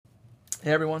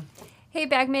Hey everyone. Hey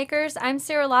bag makers, I'm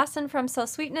Sarah Lawson from Sew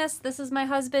Sweetness. This is my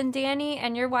husband Danny,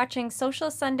 and you're watching Sewcial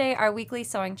Sunday, our weekly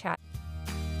sewing chat.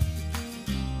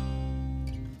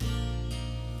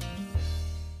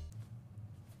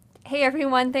 Hey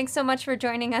everyone, thanks so much for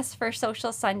joining us for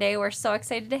Sewcial Sunday. We're so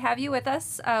excited to have you with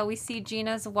us. We see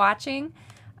Gina's watching,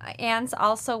 Anne's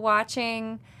also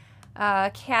watching,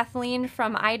 Kathleen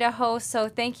from Idaho. So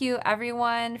thank you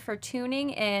everyone for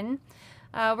tuning in.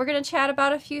 We're going to chat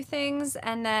about a few things,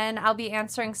 and then I'll be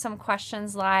answering some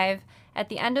questions live at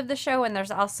the end of the show, and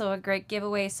there's also a great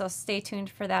giveaway, so stay tuned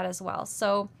for that as well.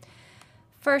 So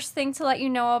first thing to let you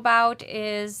know about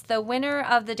is the winner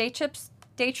of the Day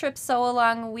Trip Sew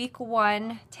Along Week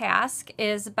 1 task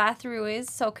is Beth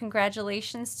Ruiz, so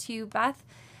congratulations to you, Beth.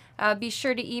 Be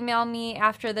sure to email me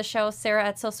after the show,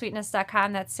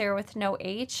 sarah@sewsweetness.com. That's Sarah with no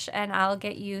H, and I'll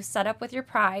get you set up with your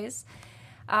prize.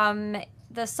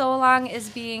 The sew along is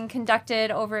being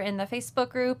conducted over in the Facebook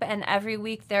group, and every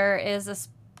week there is a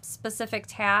specific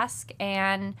task,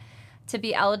 and to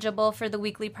be eligible for the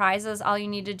weekly prizes, all you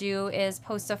need to do is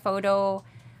post a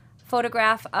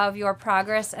photograph of your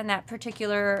progress in that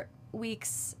particular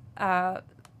week's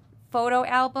photo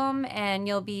album, and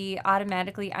you'll be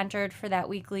automatically entered for that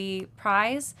weekly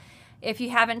prize. If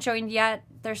you haven't joined yet,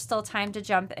 there's still time to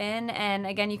jump in, and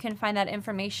again, you can find that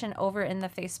information over in the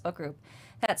Facebook group.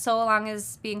 That sew along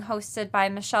is being hosted by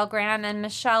Michelle Graham, and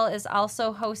Michelle is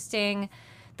also hosting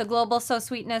the Global Sew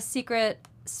Sweetness Secret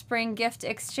Spring Gift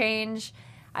Exchange.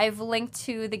 I've linked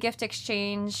to the gift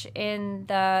exchange in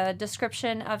the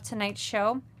description of tonight's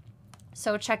show,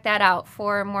 so check that out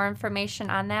for more information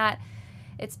on that.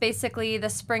 It's basically the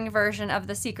spring version of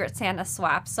the Secret Santa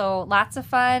swap, so lots of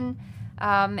fun.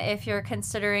 If you're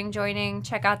considering joining,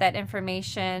 check out that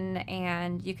information,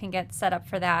 and you can get set up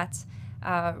for that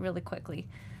really quickly.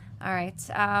 All right.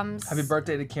 Happy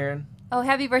birthday to Karen. Oh,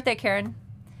 happy birthday, Karen.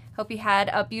 Hope you had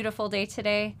a beautiful day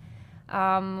today.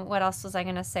 What else was I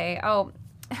going to say? Oh,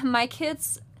 my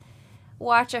kids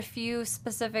watch a few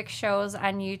specific shows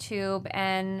on YouTube,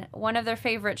 and one of their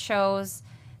favorite shows...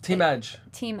 Team Edge.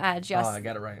 Team Edge, yes. Oh, I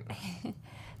got it right.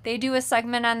 They do a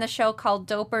segment on the show called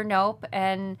Dope or Nope,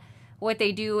 and what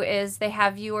they do is they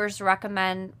have viewers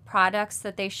recommend products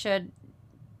that they should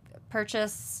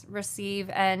purchase, receive,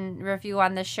 and review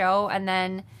on the show, and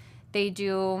then they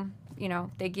do,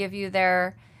 they give you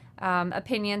their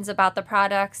opinions about the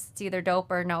products. It's either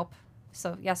dope or nope,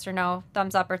 so yes or no,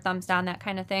 thumbs up or thumbs down, that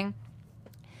kind of thing.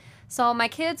 So my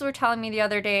kids were telling me the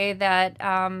other day that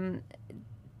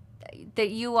that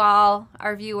you all,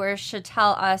 our viewers, should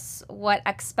tell us what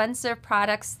expensive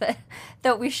products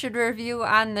that we should review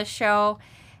on the show.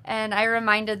 And I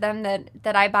reminded them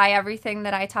that I buy everything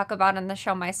that I talk about on the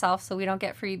show myself, so we don't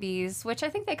get freebies, which I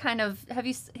think they kind of...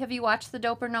 Have you watched the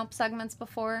Dope or Nope segments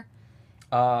before?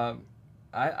 I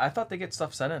thought they get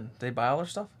stuff sent in. They buy all their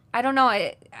stuff? I don't know.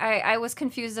 I was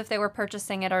confused if they were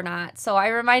purchasing it or not. So I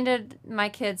reminded my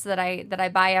kids that I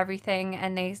buy everything,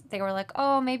 and they were like,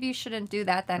 oh, maybe you shouldn't do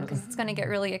that then, because it's going to get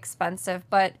really expensive.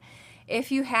 But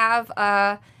if you have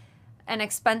an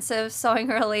expensive sewing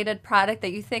related product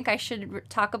that you think I should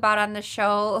talk about on the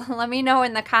show, let me know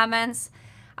in the comments.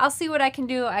 I'll see what I can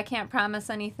do. I can't promise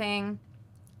anything.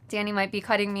 Danny might be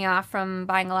cutting me off from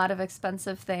buying a lot of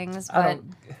expensive things, but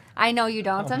I know you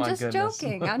don't. Oh, I'm just goodness.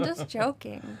 joking. I'm just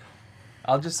joking.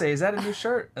 I'll just say, is that a new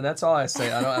shirt? And that's all I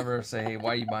say. I don't ever say, hey,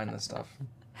 why are you buying this stuff?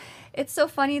 It's so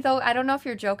funny, though. I don't know if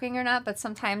you're joking or not, but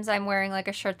sometimes I'm wearing like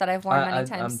a shirt that I've worn many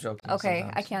times. I'm joking. Okay,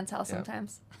 sometimes. I can't tell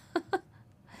sometimes.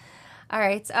 All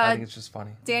right. I think it's just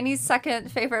funny. Danny's second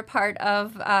favorite part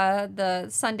of the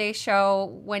Sunday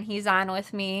show when he's on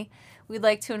with me, we'd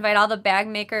like to invite all the bag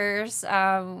makers,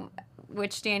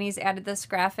 which Danny's added this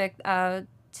graphic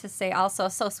to say also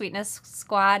Sew Sweetness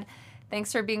Squad.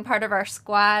 Thanks for being part of our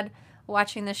squad,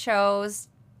 watching the shows,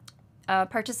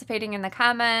 participating in the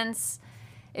comments.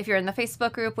 If you're in the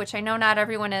Facebook group, which I know not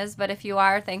everyone is, but if you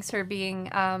are, thanks for being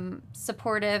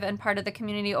supportive and part of the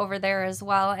community over there as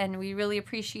well. And we really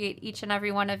appreciate each and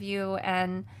every one of you.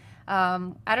 And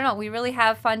I don't know, we really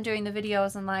have fun doing the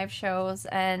videos and live shows.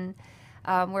 And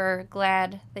we're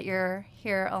glad that you're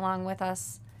here along with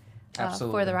us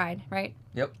for the ride, right?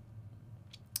 Yep.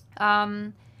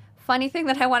 Funny thing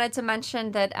that I wanted to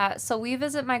mention that, so we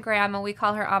visit my grandma, we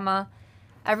call her Amma,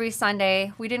 every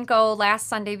Sunday. We didn't go last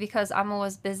Sunday because Amma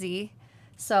was busy.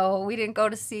 So we didn't go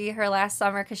to see her last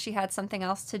summer because she had something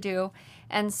else to do.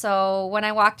 And so when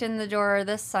I walked in the door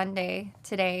this Sunday,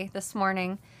 this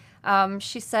morning,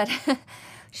 she said,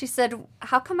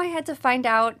 how come I had to find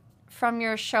out from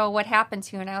your show, What Happened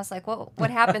to You? And I was like,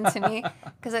 what happened to me?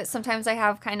 Because sometimes I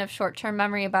have kind of short-term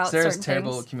memory about Sarah's certain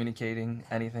terrible things. at communicating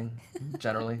anything,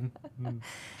 generally.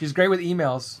 She's great with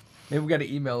emails. Maybe we got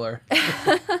to email her.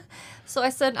 So I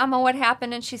said, Emma, what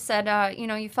happened? And she said,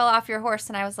 you fell off your horse.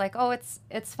 And I was like, oh,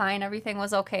 it's fine. Everything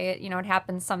was okay. It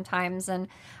happens sometimes. And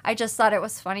I just thought it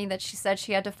was funny that she said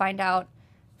she had to find out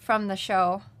from the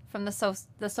show, from the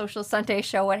Sewcial Sunday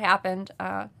show, what happened.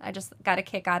 I just got a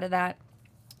kick out of that.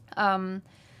 All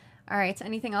right.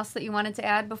 Anything else that you wanted to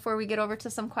add before we get over to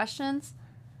some questions?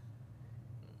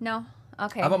 No?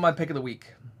 Okay. How about my pick of the week?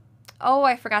 Oh,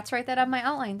 I forgot to write that on my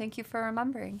outline. Thank you for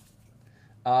remembering.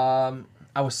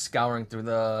 I was scouring through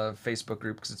the Facebook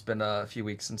group because it's been a few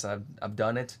weeks since I've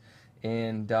done it,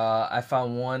 and I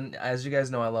found one. As you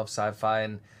guys know, I love sci-fi,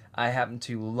 and I happen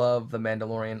to love The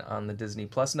Mandalorian on the Disney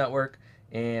Plus network,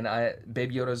 and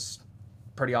Baby Yoda's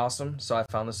pretty awesome, so I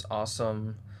found this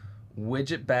awesome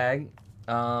widget bag.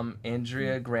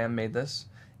 Andrea Graham made this,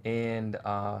 and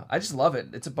I just love it.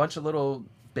 It's a bunch of little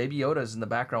Baby Yodas in the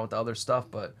background with the other stuff,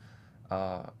 but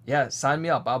yeah, sign me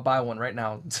up. I'll buy one right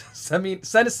now. Send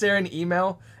Sarah an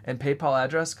email and PayPal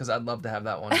address because I'd love to have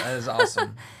that one. That is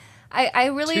awesome. I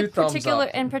really in 2 thumbs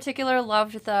up. particular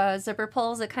loved the zipper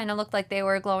pulls. It kind of looked like they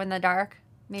were glow in the dark.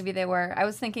 Maybe they were. I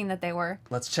was thinking that they were.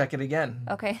 Let's check it again.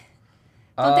 Okay.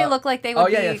 Don't they look like they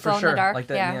would yeah, be for glow sure. in the dark? Like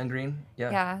that neon green.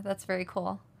 Yeah. Yeah, that's very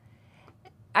cool.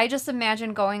 I just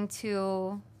imagine going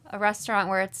to a restaurant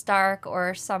where it's dark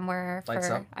or somewhere Lights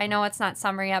for, up. I know it's not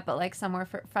summer yet, but like somewhere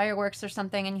for fireworks or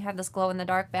something, and you have this glow in the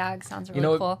dark bag. Sounds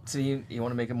really cool. So you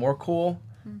want to make it more cool?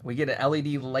 We get an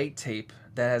LED light tape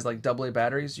that has like AA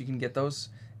batteries. You can get those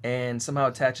and somehow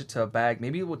attach it to a bag,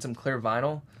 maybe with some clear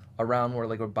vinyl around where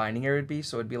like a binding area would be,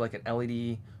 so it'd be like an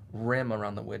LED rim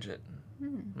around the widget.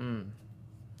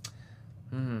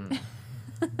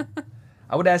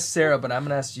 I would ask Sarah, but I'm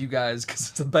gonna ask you guys because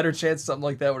it's a better chance something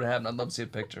like that would happen. I'd love to see a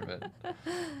picture of it.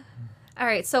 All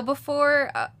right, so before,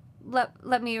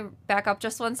 let me back up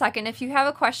just 1 second. If you have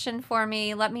a question for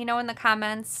me, let me know in the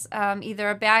comments, either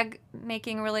a bag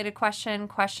making related question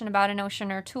about an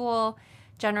ocean or tool,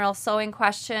 general sewing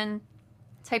question.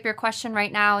 Type your question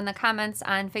right now in the comments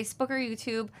on Facebook or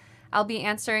YouTube. I'll be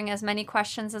answering as many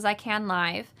questions as I can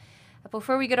live.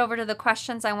 Before we get over to the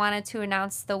questions, I wanted to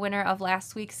announce the winner of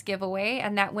last week's giveaway,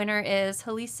 and that winner is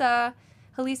Halisa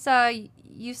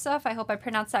Yusuf. I hope I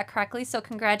pronounced that correctly, so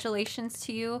congratulations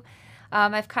to you.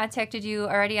 I've contacted you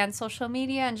already on social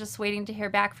media and just waiting to hear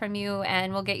back from you,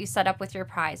 and we'll get you set up with your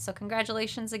prize. So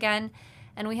congratulations again,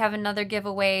 and we have another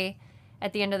giveaway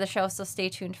at the end of the show, so stay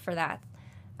tuned for that.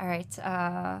 All right,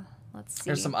 let's see.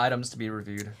 Here's some items to be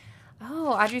reviewed. Oh,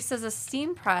 Audrey says a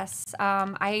steam press.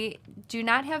 I do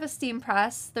not have a steam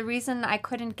press. The reason I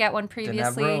couldn't get one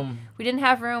previously, we didn't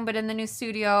have room, but in the new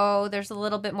studio, there's a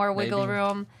little bit more wiggle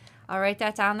room. I'll write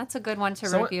that down. That's a good one to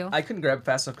review. I couldn't grab it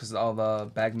fast enough because all the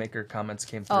bag maker comments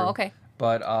came through. Oh, okay.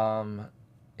 But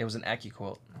it was an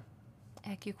AccuQuilt.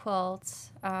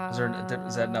 AccuQuilt.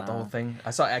 Is that not the whole thing?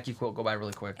 I saw AccuQuilt go by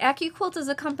really quick. AccuQuilt is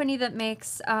a company that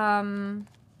makes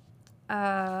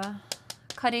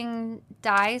cutting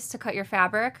dies to cut your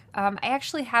fabric. I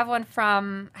actually have one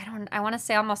from, I want to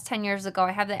say almost 10 years ago.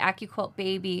 I have the AccuQuilt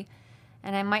Baby,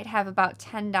 and I might have about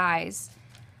 10 dies.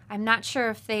 I'm not sure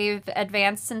if they've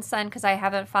advanced since then because I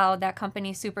haven't followed that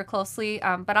company super closely,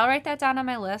 but I'll write that down on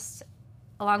my list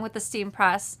along with the steam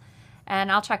press,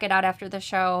 and I'll check it out after the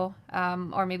show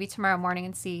or maybe tomorrow morning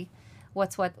and see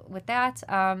what's what with that.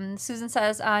 Susan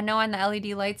says, no on the LED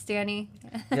lights, Danny.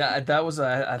 Yeah, that was,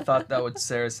 I thought that would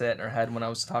Sarah say it in her head when I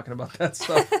was talking about that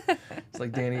stuff. It's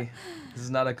like, Danny, this is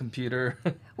not a computer.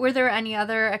 Were there any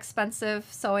other expensive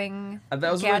sewing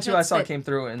That was one too I saw came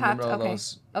through in the middle of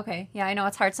those. Okay, yeah, I know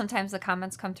it's hard. Sometimes the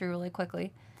comments come through really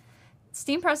quickly.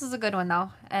 Steam press is a good one,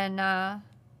 though. And,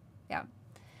 yeah.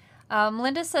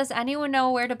 Linda says, anyone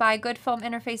know where to buy good foam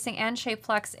interfacing and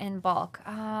Shapeflex in bulk?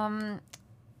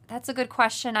 That's a good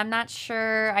question. I'm not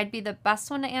sure I'd be the best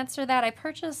one to answer that. I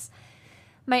purchase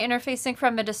my interfacing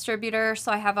from a distributor,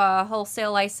 so I have a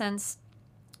wholesale license.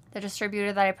 The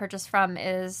distributor that I purchase from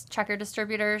is Checker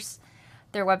Distributors.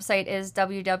 Their website is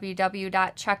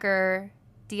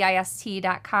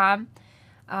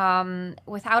www.checkerdist.com.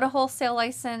 Without a wholesale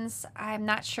license, I'm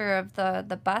not sure of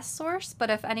the best source, but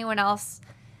if anyone else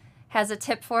has a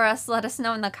tip for us, let us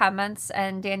know in the comments,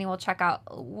 and Danny will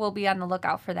we'll be on the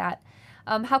lookout for that.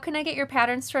 How can I get your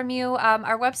patterns from you?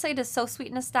 Our website is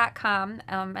sewsweetness.com,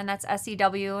 and that's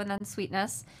SEW and then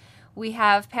sweetness. We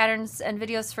have patterns and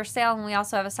videos for sale, and we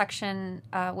also have a section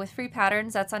with free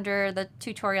patterns. That's under the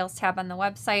tutorials tab on the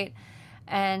website.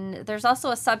 And there's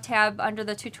also a sub-tab under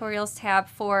the tutorials tab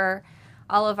for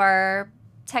all of our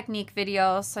technique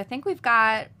videos. So I think we've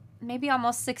got maybe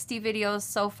almost 60 videos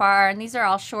so far, and these are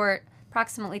all short,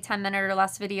 approximately 10-minute or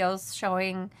less videos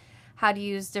showing how to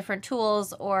use different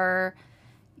tools or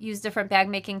use different bag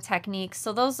making techniques.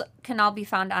 So those can all be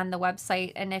found on the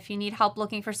website. And if you need help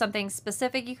looking for something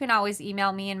specific, you can always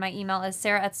email me, and my email is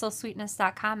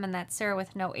sarah@sewsweetness.com, and that's Sarah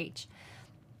with no H.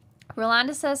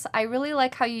 Rolanda says, I really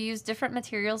like how you use different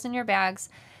materials in your bags.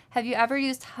 Have you ever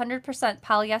used 100%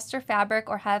 polyester fabric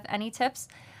or have any tips?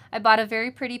 I bought a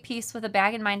very pretty piece with a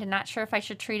bag in mind and not sure if I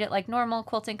should treat it like normal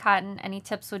quilting cotton. Any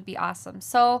tips would be awesome.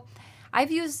 So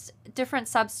I've used different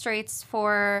substrates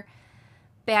for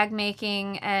bag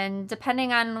making, and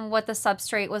depending on what the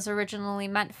substrate was originally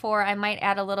meant for, I might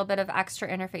add a little bit of extra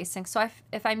interfacing. So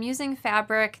if I'm using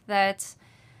fabric that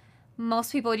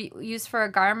most people would use for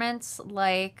a garment,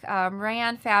 like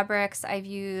rayon fabrics, I've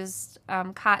used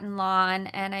cotton lawn,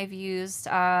 and I've used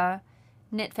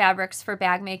knit fabrics for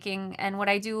bag making. And what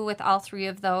I do with all three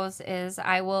of those is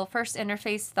I will first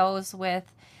interface those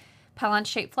with Pellon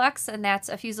Shape Flex, and that's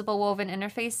a fusible woven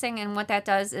interfacing. And what that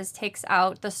does is takes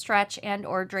out the stretch and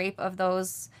or drape of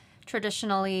those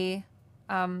traditionally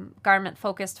garment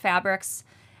focused fabrics.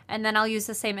 And then I'll use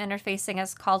the same interfacing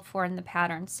as called for in the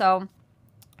pattern. So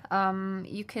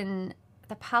you can,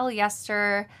 the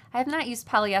polyester, I have not used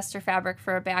polyester fabric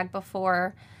for a bag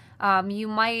before. You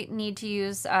might need to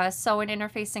use sew-in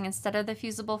interfacing instead of the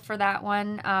fusible for that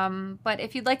one. But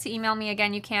if you'd like to email me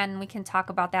again, you can, and we can talk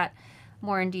about that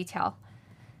more in detail.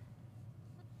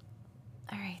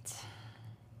 All right.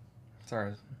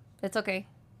 Sorry. It's okay.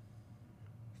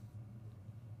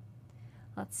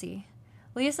 Let's see.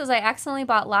 Leah says, I accidentally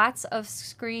bought lots of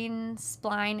screen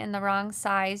spline in the wrong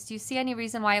size. Do you see any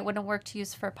reason why it wouldn't work to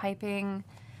use for piping?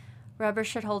 Rubber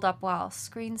should hold up well.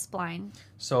 Screen spline.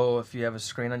 So if you have a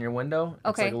screen on your window,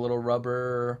 it's like a little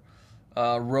rubber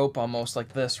rope almost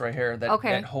like this right here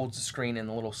that holds the screen in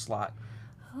a little slot.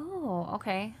 Oh,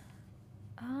 okay.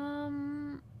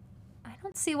 I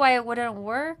don't see why it wouldn't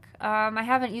work. I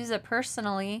haven't used it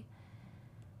personally,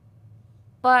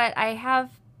 but I have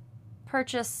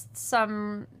purchased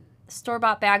some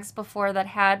store-bought bags before that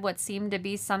had what seemed to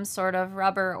be some sort of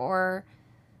rubber or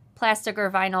plastic or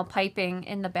vinyl piping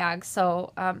in the bag.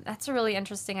 So that's a really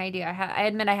interesting idea. I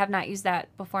admit I have not used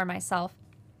that before myself.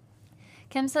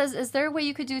 Kim says, is there a way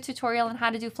you could do a tutorial on how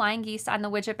to do flying geese on the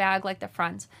widget bag like the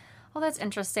front? Oh, that's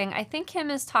interesting. I think Kim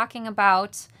is talking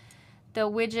about the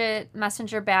widget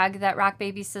messenger bag that Rock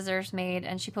Baby Scissors made,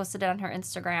 and she posted it on her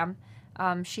Instagram.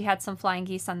 She had some flying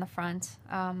geese on the front.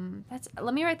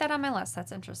 Let me write that on my list.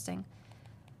 That's interesting.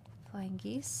 Flying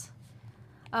geese.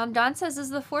 Dawn says, is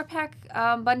the 4-pack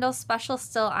bundle special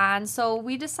still on? So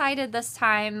we decided this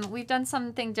time, we've done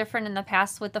something different in the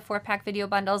past with the 4-pack video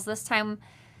bundles. This time,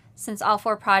 since all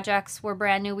 4 projects were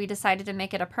brand new, we decided to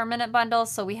make it a permanent bundle.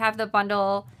 So we have the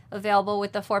bundle available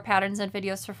with the 4 patterns and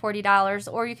videos for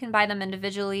 $40, or you can buy them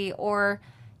individually, or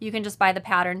you can just buy the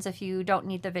patterns if you don't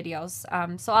need the videos.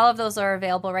 So all of those are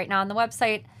available right now on the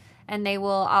website, and they will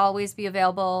always be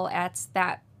available at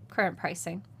that current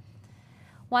pricing.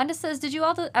 Wanda says, did you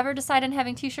all ever decide on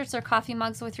having t-shirts or coffee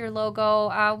mugs with your logo?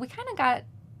 We kind of got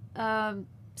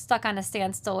stuck on a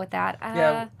standstill with that.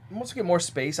 Yeah, once we get more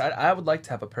space, I would like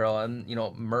to have apparel and,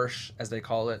 merch, as they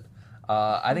call it.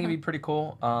 I think it'd be pretty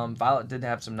cool. Violet did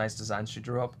have some nice designs she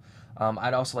drew up.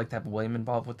 I'd also like to have William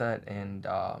involved with that and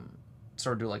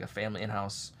sort of do like a family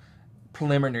in-house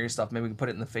preliminary stuff. Maybe we can put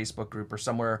it in the Facebook group or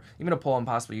somewhere, even a poll on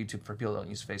possibly YouTube for people who don't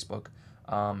use Facebook.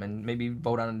 And maybe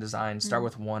vote on a design, start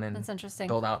with one and that's interesting.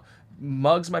 Build out.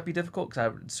 Mugs might be difficult because I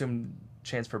would assume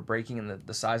chance for breaking and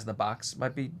the size of the box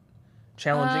might be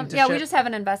challenging to yeah, ship. we just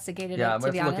haven't investigated yeah, it, I'm to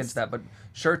going be to have to honest. look into that, but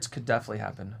shirts could definitely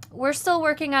happen. We're still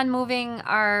working on moving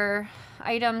our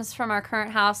items from our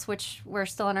current house, which we're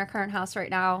still in our current house right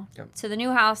now, to the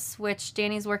new house, which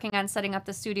Danny's working on setting up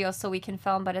the studio so we can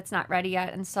film, but it's not ready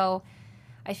yet. And so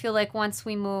I feel like once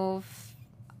we move,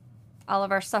 all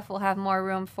of our stuff will have more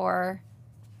room for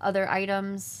other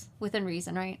items within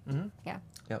reason, right? Mm-hmm. Yeah.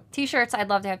 Yep. T-shirts, I'd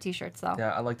love to have T-shirts, though.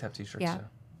 Yeah, I'd like to have T-shirts, Yeah. too.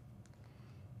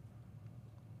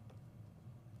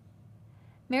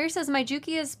 Mary says, my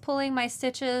Juki is pulling my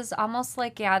stitches almost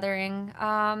like gathering.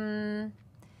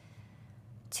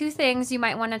 2 things you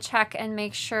might want to check and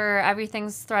make sure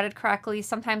everything's threaded correctly.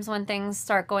 Sometimes when things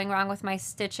start going wrong with my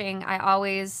stitching, I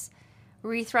always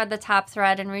rethread the top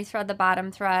thread and rethread the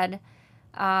bottom thread.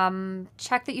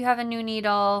 Check that you have a new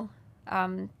needle.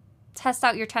 Test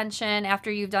out your tension after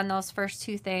you've done those first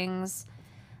 2 things.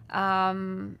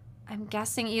 I'm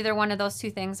guessing either one of those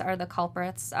 2 things are the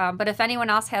culprits. But if anyone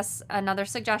else has another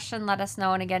suggestion, let us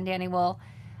know. And again, Danny will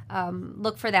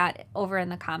look for that over in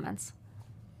the comments.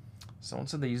 Someone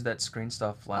said they used that screen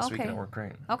stuff last week and it worked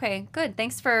great. Okay, good.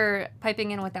 Thanks for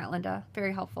piping in with that, Linda.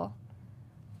 Very helpful.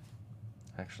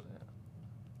 Actually,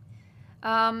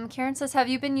 Karen says, have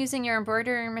you been using your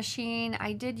embroidery machine?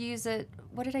 I did use it.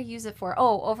 What did I use it for?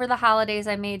 Oh, over the holidays,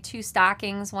 I made 2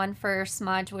 stockings, one for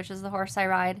Smudge, which is the horse I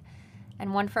ride,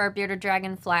 and one for our bearded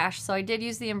dragon Flash. So I did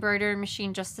use the embroidery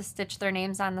machine just to stitch their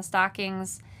names on the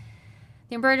stockings.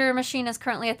 The embroidery machine is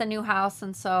currently at the new house,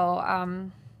 and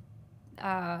so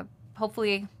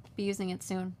hopefully be using it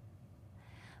soon.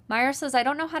 Myra says, I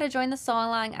don't know how to join the sew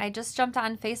along. I just jumped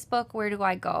on Facebook. Where do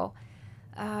I go?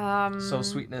 So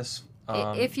Sweetness.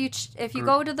 If you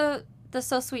go to the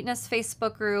So Sweetness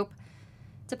Facebook group,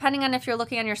 depending on if you're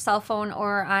looking on your cell phone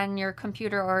or on your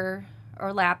computer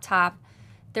or laptop,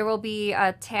 there will be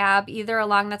a tab either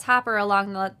along the top or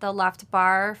along the left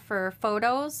bar for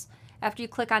photos. After you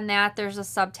click on that, there's a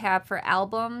sub tab for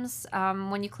albums.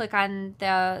 When you click on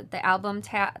the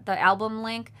album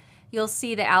link, you'll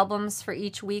see the albums for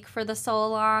each week for the sew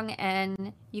along,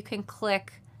 and you can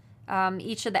click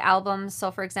each of the albums.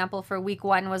 So for example, for week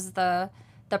 1 was the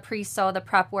pre-sew, the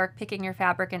prep work, picking your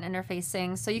fabric and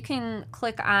interfacing. So you can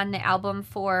click on the album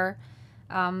for,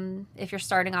 if you're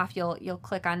starting off, you'll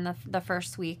click on the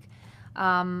first week.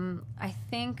 I'm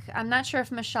not sure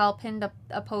if Michelle pinned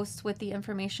a post with the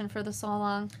information for the sew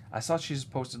along. I saw she's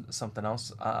posted something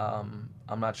else. I'm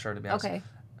not sure, to be honest. Okay.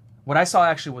 What I saw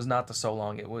actually was not the sew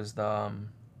along. It was the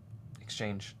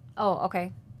exchange. Oh,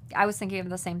 okay. I was thinking of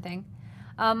the same thing.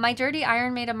 My dirty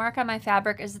iron made a mark on my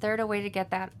fabric. Is there a way to get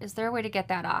that? Is there a way to get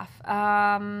that off?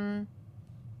 I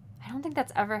don't think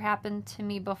that's ever happened to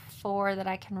me before that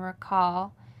I can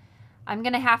recall. I'm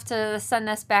going to have to send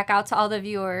this back out to all the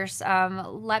viewers.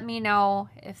 Let me know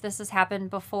if this has happened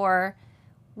before,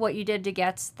 what you did to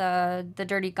get the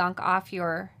dirty gunk off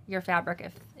your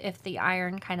fabric, if the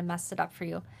iron kind of messed it up for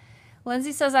you.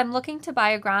 Lindsay says, I'm looking to buy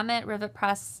a grommet rivet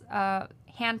press,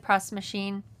 hand press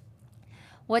machine.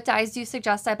 What dyes do you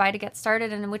suggest I buy to get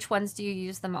started, and which ones do you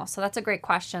use the most? So that's a great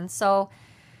question. So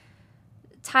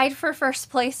tied for first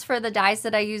place for the dyes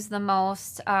that I use the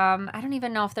most. I don't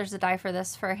even know if there's a dye for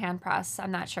this for a hand press.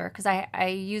 I'm not sure because I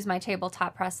use my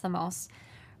tabletop press the most.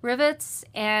 Rivets,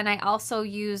 and I also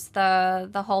use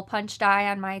the hole punch dye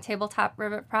on my tabletop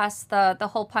rivet press. The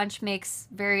hole punch makes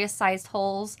various sized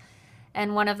holes,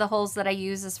 and one of the holes that I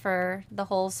use is for the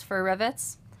holes for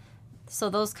rivets. So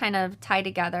those kind of tie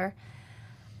together.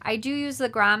 I do use the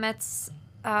grommets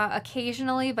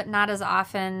occasionally, but not as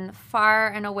often. Far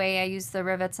and away, I use the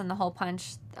rivets and the hole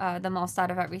punch the most out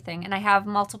of everything. And I have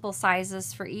multiple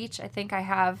sizes for each. I think I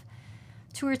have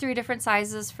 2 or 3 different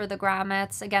sizes for the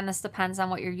grommets. Again, this depends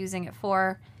on what you're using it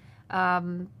for.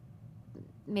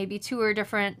 Maybe 2 or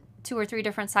 3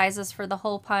 different sizes for the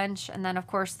hole punch. And then, of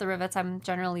course, the rivets, I'm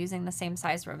generally using the same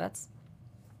size rivets.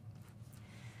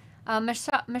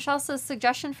 Michelle says,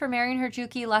 suggestion for marrying her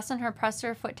Juki, lessen her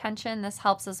presser foot tension. This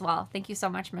helps as well. Thank you so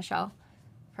much, Michelle.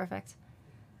 Perfect.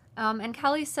 And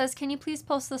Kelly says, can you please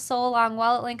post the sew along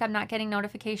wallet link? I'm not getting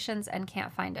notifications and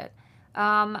can't find it.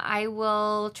 I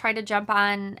will try to jump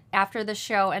on after the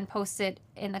show and post it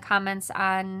in the comments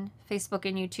on Facebook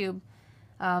and YouTube.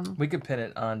 We could pin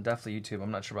it on definitely YouTube.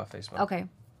 I'm not sure about Facebook. Okay.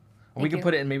 We could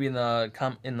put it in maybe in the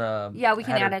Yeah, we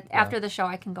can header. add it after the show.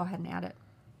 I can go ahead and add it.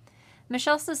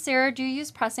 Michelle says, Sarah, do you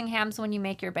use pressing hams when you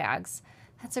make your bags?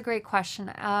 That's a great question.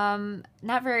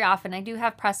 Not very often. I do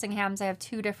have pressing hams. I have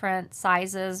 2 different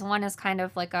sizes. One is kind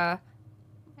of like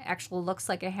actually looks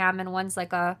like a ham, and one's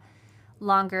like a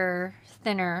longer,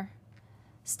 thinner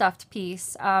stuffed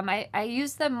piece. I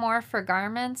use them more for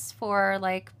garments, for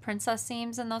like princess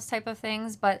seams and those type of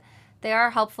things, but they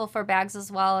are helpful for bags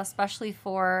as well, especially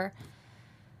for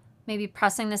maybe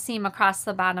pressing the seam across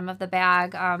the bottom of the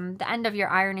bag. The end of your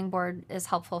ironing board is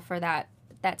helpful for that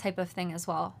type of thing as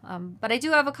well. But I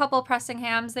do have a couple pressing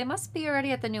hams. They must be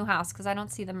already at the new house because I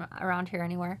don't see them around here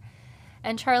anywhere.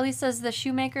 And Charlie says, the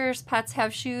shoemaker's pets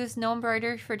have shoes. No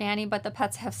embroidery for Danny, but the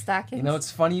pets have stockings. You know,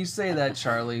 it's funny you say that,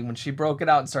 Charlie. When she broke it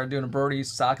out and started doing embroidery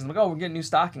stockings, I'm like, oh, we're getting new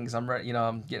stockings. I'm ready.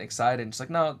 I'm getting excited. And she's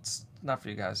like, no, it's not for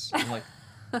you guys. I'm like,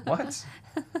 what?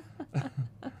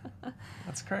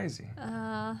 That's crazy.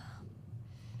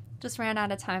 Just ran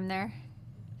out of time there.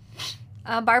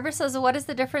 Barbara says, what is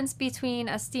the difference between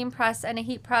a steam press and a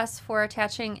heat press for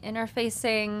attaching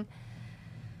interfacing?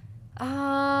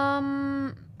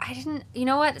 I didn't, you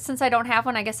know what, since I don't have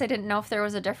one, I guess I didn't know if there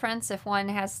was a difference, if one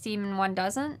has steam and one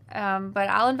doesn't. But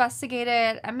I'll investigate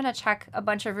it. I'm going to check a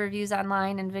bunch of reviews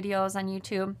online and videos on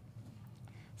YouTube,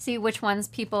 see which ones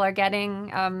people are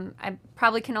getting. I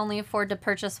probably can only afford to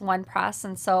purchase one press,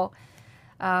 and so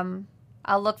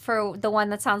I'll look for the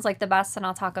one that sounds like the best, and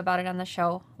I'll talk about it on the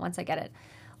show once I get it.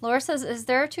 Laura says, is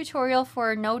there a tutorial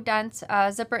for no dent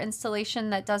zipper installation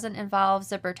that doesn't involve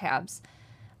zipper tabs?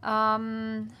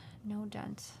 No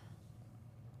dent.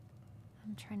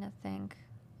 I'm trying to think.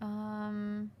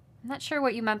 I'm not sure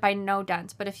what you meant by no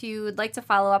dent, but if you would like to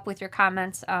follow up with your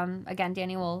comments, again,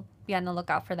 Danny will be on the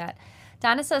lookout for that.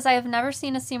 Donna says, I have never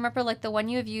seen a seam ripper like the one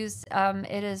you have used.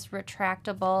 It is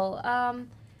retractable. I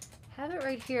have it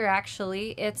right here,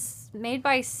 actually. It's made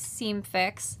by Seam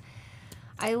Fix.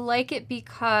 I like it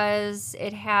because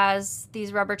it has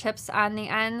these rubber tips on the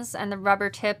ends, and the rubber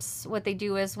tips, what they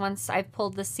do is once I've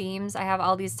pulled the seams, I have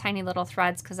all these tiny little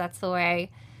threads because that's the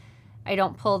way I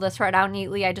don't pull the thread out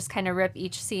neatly. I just kind of rip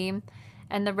each seam.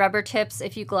 And the rubber tips,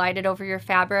 if you glide it over your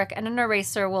fabric, and an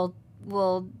eraser will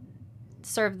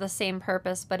serve the same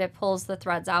purpose, but it pulls the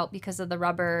threads out because of the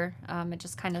rubber. It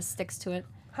just kind of sticks to it.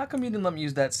 How come you didn't let me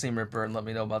use that seam ripper and let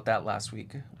me know about that last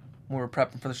week when we were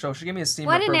prepping for the show? She gave me a seam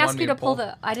Well, ripper. I didn't ask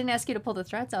you to pull the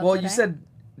threads out. Well, you said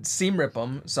seam rip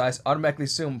them, so I automatically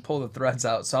assumed pull the threads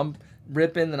out. So I'm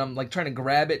ripping, and I'm like trying to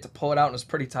grab it to pull it out, and it's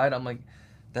pretty tight. I'm like,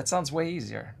 that sounds way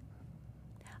easier.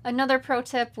 Another pro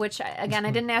tip, which again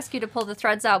I didn't ask you to pull the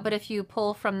threads out, but if you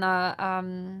pull from the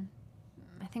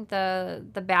I think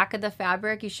the back of the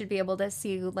fabric, you should be able to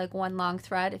see like one long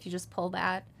thread. If you just pull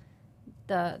that,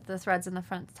 the threads in the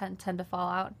front tend to fall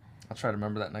out. I'll try to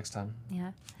remember that next time.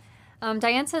 Yeah.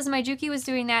 Diane says, my Juki was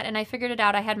doing that and I figured it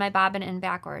out. I had my bobbin in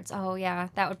backwards. Oh yeah,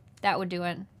 that would do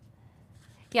it.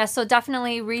 Yeah, so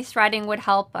definitely rethreading would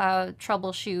help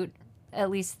troubleshoot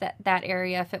at least that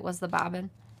area if it was the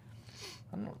bobbin.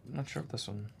 I'm not sure if this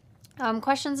one...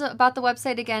 Questions about the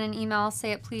website again in email,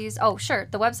 say it please. Oh, sure.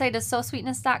 The website is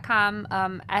sewsweetness.com,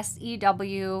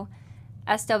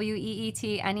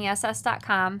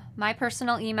 SEWSWEETNESS.com. My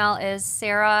personal email is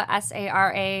Sarah,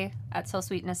 SARA,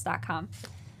 @sewsweetness.com.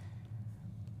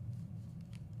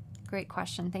 Great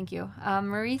question. Thank you.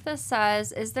 Maritha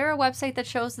says, is there a website that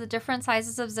shows the different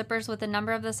sizes of zippers with the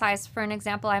number of the size? For an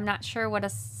example, I'm not sure what a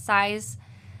size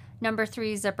number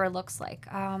 3 zipper looks like.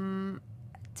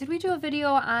 Did we do a video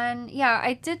on... Yeah,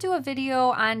 I did do a video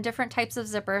on different types of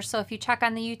zippers. So if you check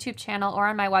on the YouTube channel or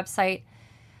on my website,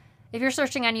 if you're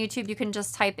searching on YouTube, you can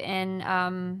just type in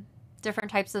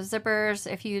different types of zippers.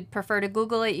 If you'd prefer to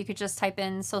Google it, you could just type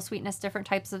in Sew Sweetness different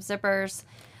types of zippers.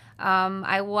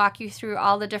 I walk you through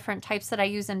all the different types that I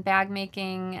use in bag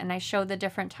making, and I show the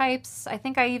different types. I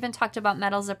think I even talked about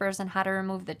metal zippers and how to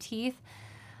remove the teeth.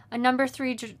 A number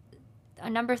 3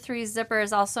 zipper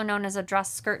is also known as a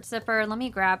dress skirt zipper. Let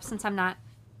me grab, since I'm not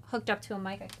hooked up to a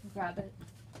mic, I can grab it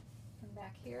from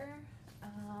back here.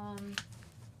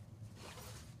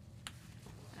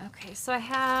 Okay, so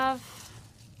I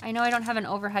know I don't have an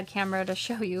overhead camera to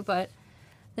show you, but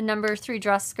the number 3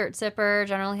 dress skirt zipper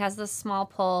generally has this small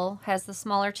pull, has the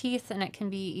smaller teeth, and it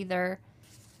can be either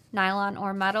nylon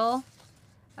or metal.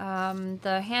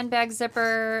 The handbag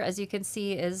zipper, as you can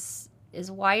see, is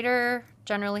wider,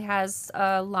 generally has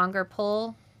a longer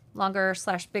pull,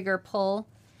 longer/bigger pull,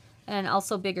 and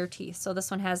also bigger teeth. So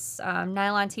this one has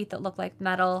nylon teeth that look like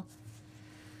metal.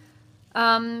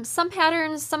 Some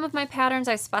of my patterns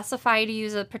I specify to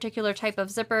use a particular type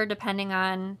of zipper depending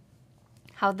on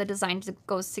how the design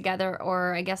goes together,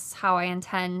 or I guess how I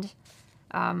intend.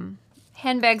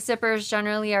 Handbag zippers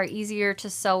generally are easier to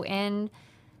sew in.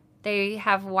 They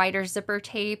have wider zipper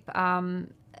tape,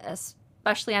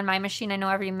 especially on my machine. I know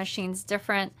every machine's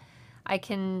different. I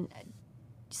can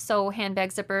sew handbag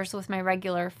zippers with my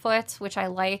regular foot, which I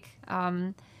like.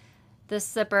 This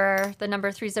zipper, the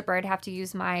number 3 zipper, I'd have to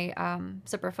use my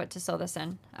zipper foot to sew this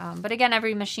in. But again,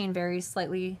 every machine varies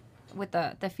slightly with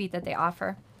the feet that they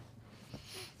offer.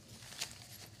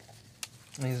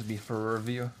 These would be for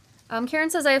review. Karen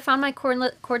says, I have found my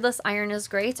cordless iron is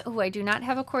great. Oh, I do not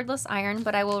have a cordless iron,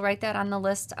 but I will write that on the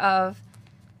list of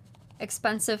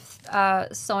expensive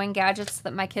sewing gadgets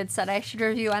that my kids said I should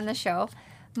review on the show.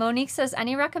 Monique says,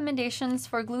 any recommendations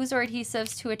for glues or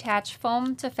adhesives to attach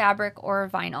foam to fabric or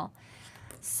vinyl?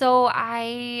 So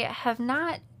I have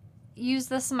not used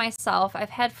this myself.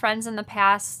 I've had friends in the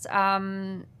past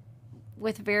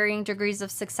with varying degrees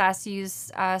of success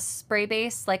use spray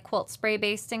base, like quilt spray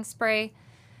basting spray,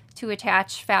 to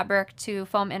attach fabric to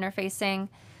foam interfacing.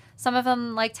 Some of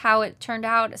them liked how it turned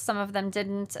out. Some of them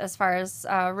didn't, as far as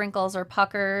wrinkles or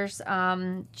puckers.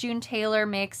 June Taylor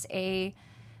makes a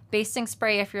basting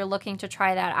spray if you're looking to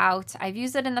try that out. I've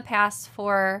used it in the past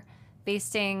for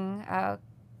basting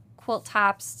quilt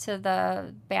tops to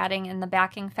the batting and the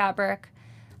backing fabric.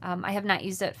 I have not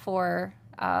used it for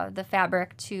the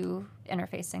fabric to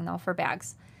interfacing, though, for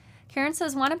bags. Karen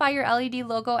says, want to buy your LED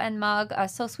logo and mug. A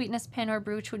Sew Sweetness pin or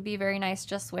brooch would be very nice,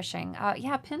 just wishing.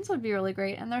 Yeah, pins would be really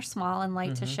great, and they're small and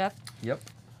light to ship. Yep.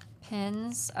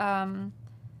 pins.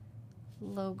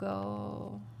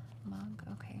 Logo mug.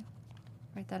 Okay.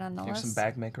 Write that on the Here's list. some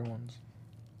bag maker ones.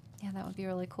 Yeah, that would be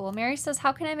really cool. Mary says,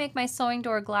 how can I make my sewing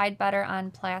door glide better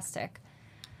on plastic?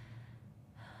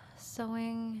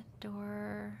 Sewing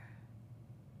door.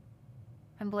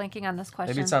 I'm blanking on this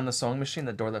question. Maybe it's on the sewing machine,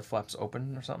 the door that flaps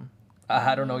open or something.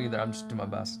 I don't know either. I'm just doing my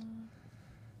best.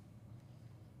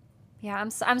 Yeah,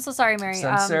 I'm so sorry, Mary.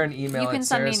 Send Sarah an email. You can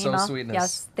send me an email. Sweetness.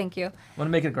 Yes, thank you. I'm going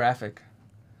to make it a graphic.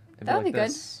 That would be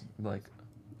good. Like,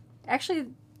 actually,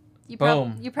 you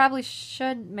probably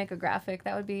should make a graphic.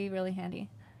 That would be really handy.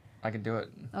 I can do it.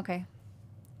 Okay.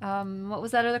 What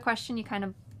was that other question? You kind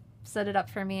of set it up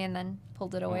for me and then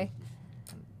pulled it away.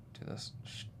 Do this.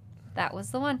 That was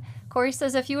the one. Corey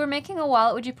says, if you were making a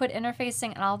wallet, would you put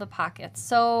interfacing in all the pockets?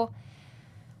 So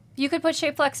you could put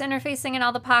Shapeflex interfacing in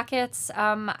all the pockets.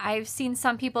 I've seen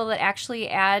some people that actually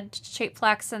add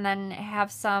Shapeflex and then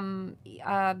have some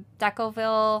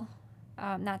Decoville,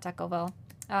 not Decoville,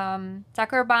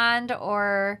 Decor Bond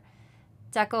or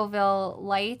Decoville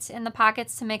Light in the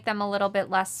pockets to make them a little bit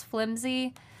less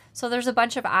flimsy. So there's a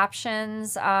bunch of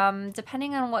options.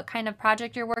 Depending on what kind of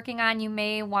project you're working on, you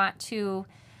may want to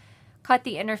cut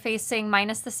the interfacing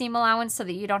minus the seam allowance so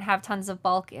that you don't have tons of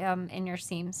bulk in your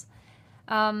seams.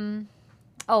 Oh,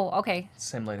 okay.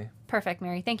 Same lady. Perfect,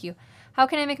 Mary. Thank you. How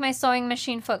can I make my sewing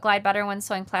machine foot glide better when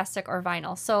sewing plastic or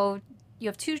vinyl? So you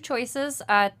have two choices.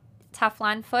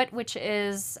 Teflon foot, which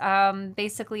is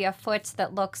basically a foot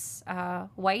that looks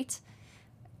white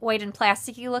and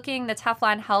plasticky looking. The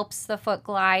Teflon helps the foot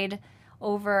glide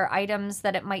over items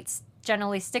that it might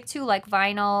generally stick to, like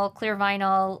vinyl, clear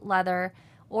vinyl, leather,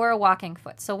 or a walking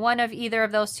foot. So one of either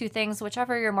of those two things,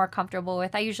 whichever you're more comfortable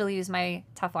with. I usually use my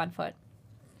Teflon foot.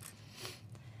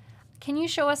 Can you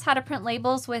show us how to print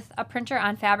labels with a printer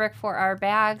on fabric for our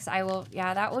bags? I will.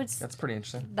 Yeah, that's pretty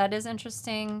interesting. That is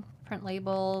interesting. Print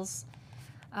labels.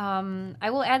 I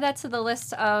will add that to the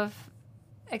list of.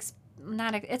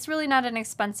 It's really not an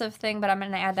expensive thing, but I'm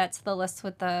going to add that to the list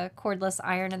with the cordless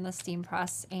iron and the steam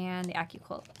press and the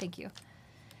AccuQuilt. Thank you.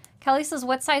 Kelly says,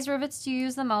 what size rivets do you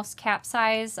use the most? Cap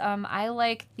size. I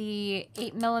like the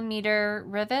 8mm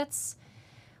rivets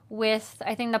with,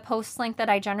 I think the post length that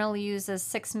I generally use is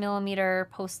 6mm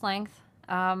post length.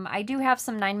 I do have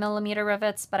some 9mm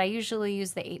rivets, but I usually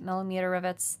use the 8mm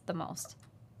rivets the most.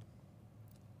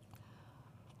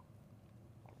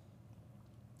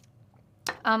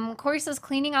 Corey says,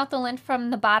 cleaning out the lint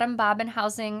from the bottom bobbin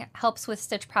housing helps with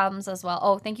stitch problems as well.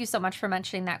 Oh, thank you so much for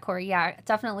mentioning that, Corey. Yeah,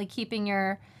 definitely keeping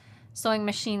your sewing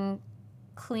machine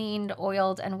cleaned,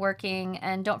 oiled, and working.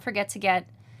 And don't forget to get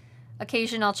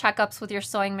occasional checkups with your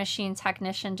sewing machine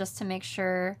technician just to make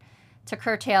sure to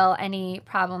curtail any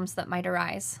problems that might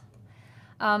arise.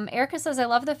 Erica says, I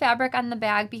love the fabric on the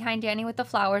bag behind Danny with the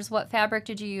flowers. What fabric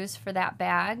did you use for that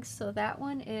bag? So that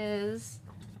one is...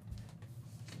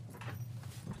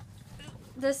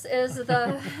 This is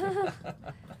the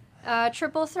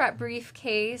triple threat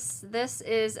briefcase. This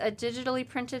is a digitally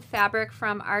printed fabric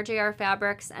from RJR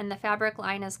Fabrics, and the fabric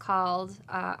line is called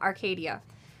Arcadia.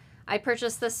 I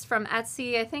purchased this from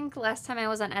Etsy. I think last time I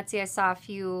was on Etsy, I saw a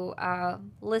few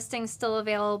listings still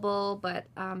available, but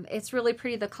it's really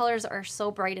pretty. The colors are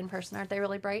so bright in person. Aren't they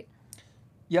really bright?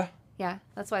 Yeah. Yeah,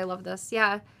 that's why I love this.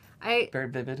 Yeah. Very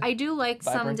vivid. I do like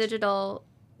vibrant. Some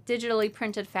digitally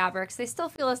printed fabrics. They still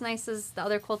feel as nice as the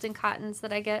other quilting cottons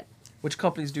that I get. Which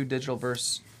companies do digital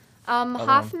versus?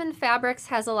 Hoffman Fabrics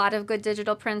has a lot of good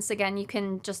digital prints. Again, you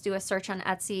can just do a search on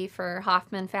Etsy for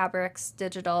Hoffman Fabrics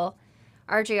digital.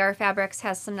 RJR Fabrics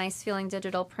has some nice feeling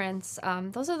digital prints.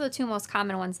 Those are the two most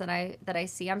common ones that I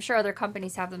see. I'm sure other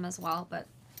companies have them as well, but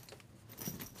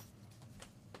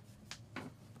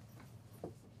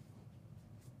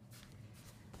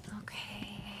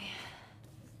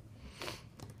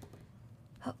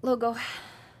logo.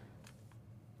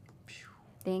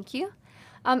 Thank you.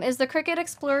 Is the Cricut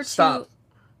Explorer 2... Stop.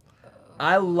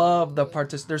 I love the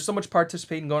There's so much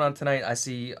participating going on tonight. I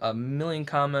see a million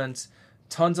comments,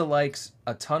 tons of likes,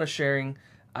 a ton of sharing.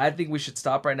 I think we should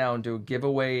stop right now and do a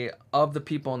giveaway of the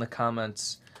people in the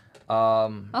comments.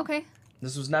 Okay.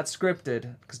 This was not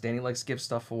scripted because Danny likes to give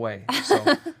stuff away.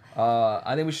 So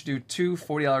I think we should do two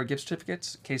 $40 gift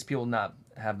certificates in case people not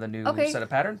have the new set of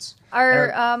patterns.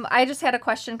 I just had a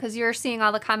question because you're seeing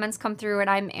all the comments come through and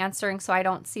I'm answering, so I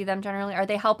don't see them generally. Are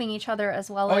they helping each other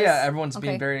as well? Oh, yeah. Everyone's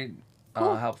being very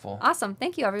helpful. Awesome.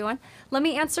 Thank you, everyone. Let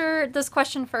me answer this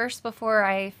question first before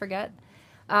I forget.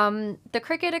 The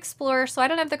Cricut Explorer. So I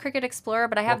don't have the Cricut Explorer,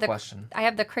 but I have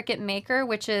the Cricut Maker,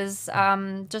 which is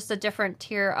just a different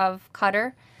tier of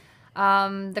cutter.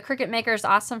 The Cricut Maker is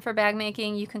awesome for bag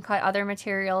making. You can cut other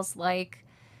materials like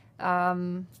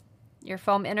your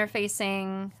foam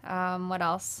interfacing. What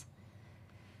else?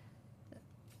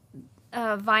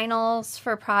 Vinyls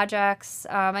for projects.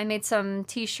 I made some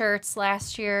t-shirts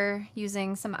last year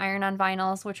using some iron-on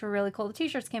vinyls, which were really cool. The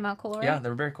t-shirts came out cool, right? Yeah, they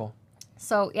were very cool.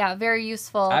 So, yeah, very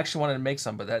useful. I actually wanted to make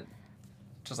some, but that,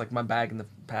 just like my bag in the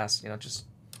past, just,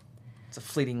 it's a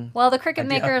fleeting Well, the Cricut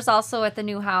idea. Maker is also at the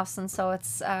new house, and so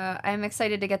it's, I'm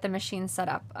excited to get the machine set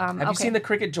up. Have you seen the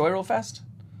Cricut Joy real fast?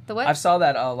 The what? I saw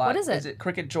that a lot. What is it? Is it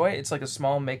Cricut Joy? It's like a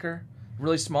small maker,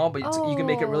 really small, but you can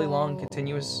make it really long,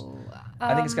 continuous.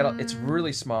 I think it's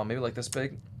really small, maybe like this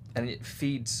big, and it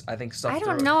feeds, I think, stuff. I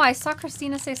don't know. I saw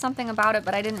Christina say something about it,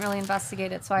 but I didn't really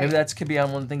investigate it. So maybe that could be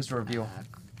on one of the things to review.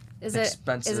 Is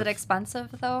it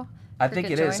expensive though? I think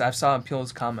it is. I saw in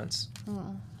people's comments.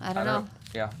 I don't know.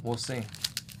 Yeah, we'll see.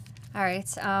 All right.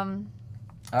 All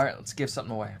right, let's give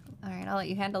something away. All right, I'll let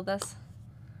you handle this.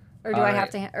 Or do I have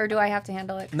to? Or do I have to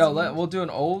handle it? No, we'll do an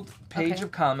old page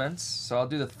of comments. So I'll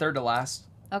do the third to last.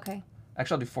 Okay.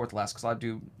 Actually, I'll do fourth to last because I'll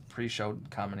do pre-show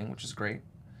commenting, which is great.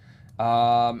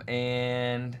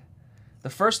 And the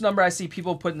first number I see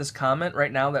people put in this comment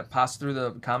right now that pops through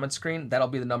the comment screen, that'll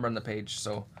be the number on the page.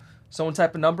 So someone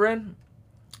type a number in,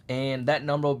 and that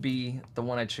number will be the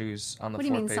one I choose on the fourth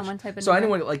page. What do you mean someone type a number? So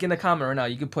anyone, like in the comment right now,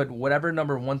 you can put whatever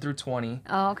number 1 through 20.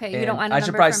 Oh, okay. You don't want a number I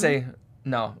should probably say,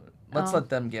 no, let's let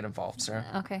them get involved, sir.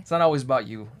 Okay. It's not always about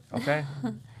you, okay?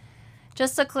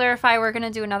 Just to clarify, we're going to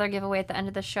do another giveaway at the end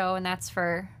of the show, and that's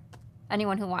for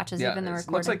anyone who watches, even the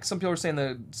recording. Looks like some people are saying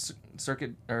the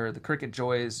circuit or the Cricut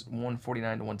Joy is $149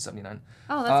 to $179.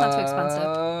 Oh, that's not too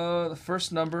expensive. The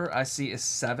first number I see is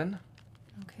 7.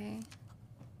 Okay.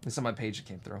 This is on my page it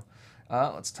came through.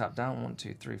 Let's tap down. 1,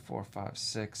 2, 3, 4, 5,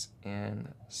 6,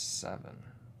 and 7.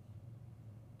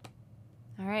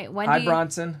 All right, Wendy. Hi,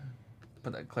 Bronson.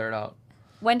 Clear it out.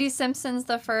 Wendy Simpson's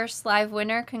the first live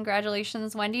winner.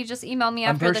 Congratulations, Wendy. Just email me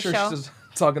after the show. I'm pretty sure she's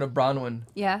talking to Bronwyn.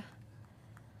 Yeah.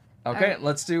 Okay,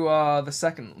 let's do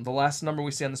the last number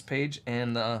we see on this page,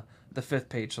 and the fifth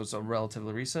page, so it's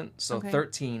relatively recent. So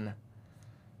 13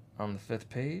 on the fifth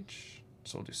page.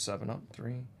 So we'll do 7 up.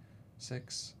 3,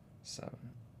 6, 7.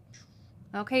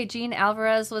 Okay, Jean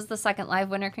Alvarez was the second live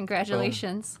winner.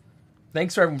 Congratulations.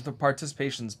 Thanks for everyone. The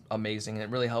participation's amazing, and it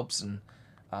really helps, and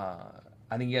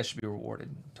I think you guys should be rewarded,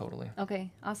 totally.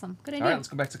 Okay, awesome. Good idea. All right, let's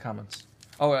go back to comments.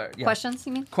 Oh, yeah. Questions,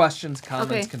 you mean? Questions,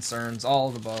 comments, concerns, all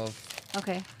of the above.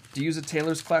 Okay. Do you use a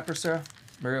tailor's clapper, Sarah?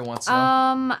 Maria wants to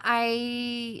know.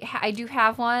 I do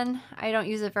have one. I don't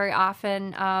use it very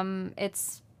often.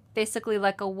 It's basically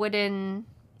like a wooden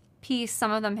piece.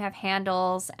 Some of them have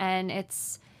handles, and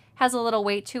has a little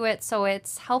weight to it, so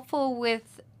it's helpful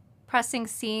with pressing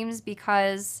seams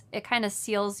because it kind of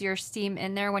seals your seam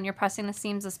in there when you're pressing the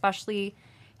seams, especially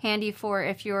handy for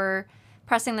if you're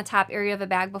pressing the top area of a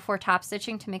bag before top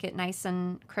stitching to make it nice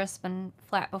and crisp and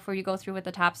flat before you go through with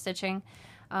the top stitching.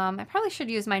 I probably should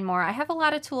use mine more. I have a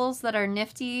lot of tools that are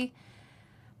nifty,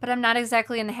 but I'm not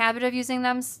exactly in the habit of using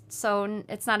them, so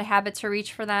it's not a habit to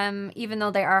reach for them. Even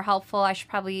though they are helpful, I should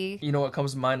probably... You know what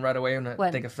comes to mind right away when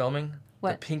I think of filming?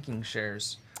 What? The pinking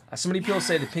shares. So many people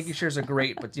say the pinking shares are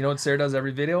great, but you know what Sarah does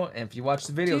every video? And if you watch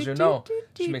the videos, you'll know.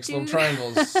 She makes little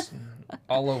triangles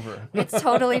all over. It's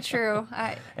totally true.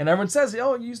 And everyone says,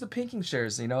 oh, use the pinking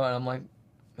shares, and I'm like,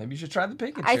 maybe you should try the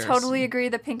pinking shares. I totally agree.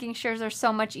 The pinking shares are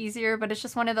so much easier, but it's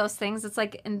just one of those things. It's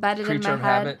like embedded in my head.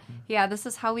 Habit. Yeah, this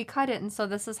is how we cut it, and so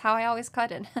this is how I always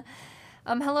cut it.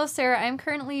 Hello, Sarah. I'm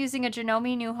currently using a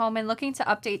Janome New Home and looking to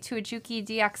update to a Juki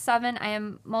DX7. I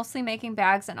am mostly making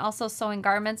bags and also sewing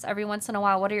garments every once in a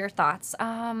while. What are your thoughts?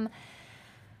 I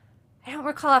don't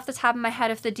recall off the top of my head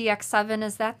if the DX7,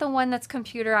 is that the one that's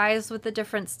computerized with the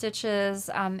different stitches?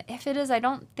 If it is, I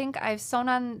don't think I've sewn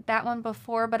on that one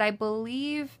before, but I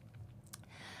believe...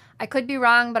 I could be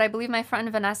wrong, but I believe my friend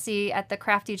Vanessa at the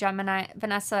Crafty Gemini, did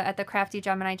I say that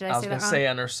wrong? I was going to say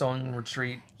on her sewing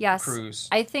retreat cruise.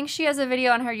 I think she has a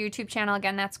video on her YouTube channel.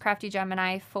 Again, that's Crafty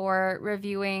Gemini, for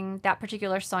reviewing that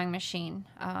particular sewing machine.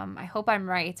 I hope I'm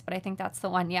right, but I think that's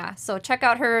the one, yeah. So check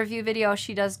out her review video.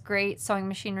 She does great sewing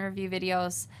machine review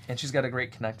videos. And she's got a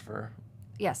great connect for...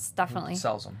 Yes, definitely.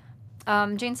 Sells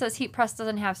them. Jane says heat press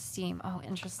doesn't have steam. Oh,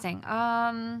 interesting.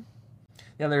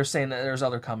 Yeah, they were saying that there's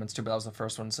other comments too, but that was the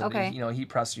first one. So heat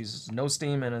press uses no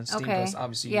steam, and a steam press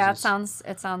obviously uses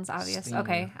it sounds obvious. Steam.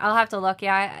 Okay, I'll have to look.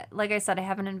 Yeah, like I said, I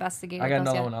haven't investigated. I got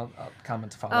those another yet. one. I'll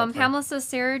comment to follow up. Pamela says,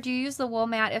 Sarah, do you use the wool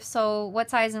mat? If so,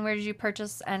 what size and where did you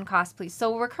purchase and cost, please?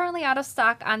 So we're currently out of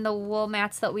stock on the wool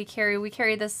mats that we carry. We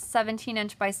carry this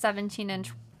 17-inch by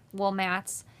 17-inch wool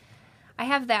mats. I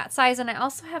have that size, and I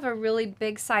also have a really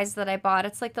big size that I bought.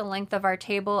 It's like the length of our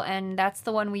table, and that's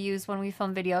the one we use when we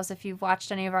film videos. If you've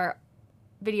watched any of our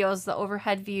videos, the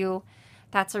overhead view,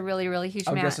 that's a really, really huge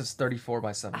I would mat. guess it's 34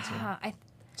 by 17. I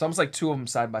It's almost like two of them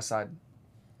side by side.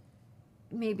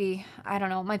 Maybe, I don't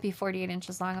know, it might be 48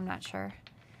 inches long, I'm not sure.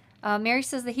 Mary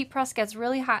says the heat press gets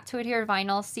really hot to adhere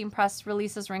vinyl. Steam press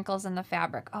releases wrinkles in the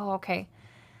fabric. Oh, okay.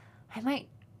 I might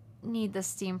need the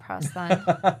steam press then.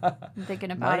 I'm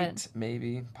thinking about it.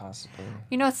 Maybe, possibly.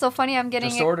 You know, it's so funny.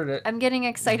 Just ordered it. I'm getting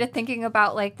excited thinking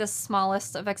about like the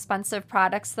smallest of expensive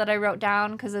products that I wrote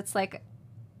down, because it's like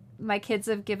my kids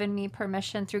have given me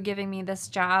permission through giving me this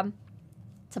job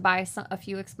to buy a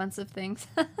few expensive things.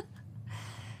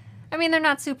 I mean, they're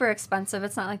not super expensive.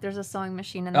 It's not like there's a sewing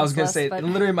machine in this I was going to list, say, but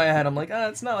literally in my head, I'm like,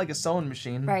 it's not like a sewing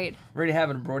machine. right. I already have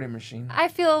an embroidery machine. I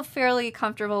feel fairly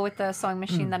comfortable with the sewing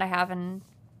machine that I have, and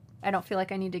I don't feel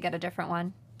like I need to get a different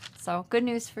one. So, good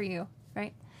news for you,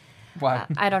 right? Why?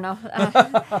 I don't know.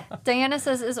 Diana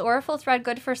says, is Oriful thread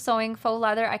good for sewing faux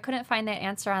leather? I couldn't find that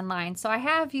answer online. So, I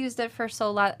have used it for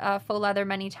faux leather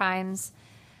many times.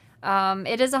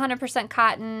 It is 100%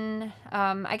 cotton.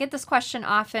 I get this question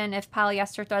often if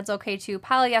polyester thread's okay too.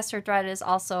 Polyester thread is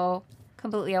also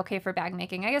completely okay for bag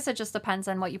making. I guess it just depends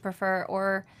on what you prefer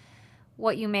or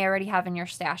what you may already have in your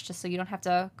stash, just so you don't have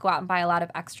to go out and buy a lot of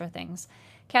extra things.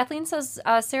 Kathleen says,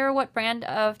 Sarah, what brand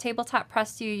of tabletop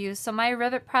press do you use? So my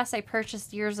rivet press I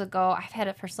purchased years ago. I've had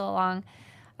it for so long.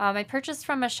 I purchased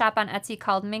from a shop on Etsy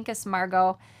called Minkus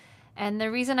Margot. And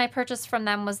the reason I purchased from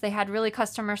them was they had really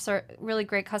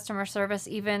great customer service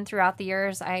even throughout the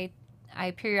years. I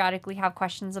periodically have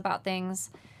questions about things.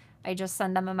 I just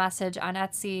send them a message on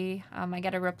Etsy. I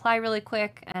get a reply really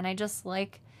quick, and I just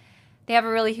like, they have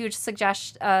a really huge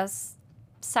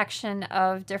section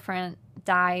of different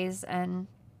dyes and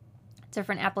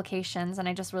different applications, and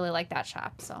I just really like that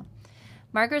shop. So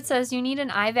Margaret says, you need an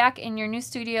iVac in your new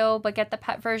studio, but get the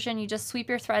pet version. You just sweep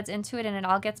your threads into it and it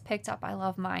all gets picked up. I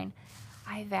love mine.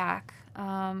 iVac.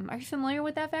 Are you familiar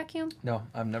with that vacuum? No,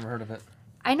 I've never heard of it.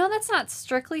 I know that's not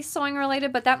strictly sewing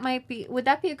related, but that might be, would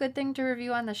that be a good thing to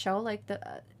review on the show? Like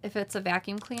if it's a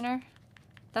vacuum cleaner?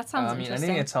 That sounds interesting. I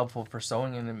think it's helpful for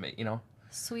sewing and,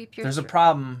 sweep your... There's a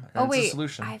problem and it's a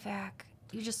solution. iVac.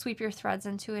 You just sweep your threads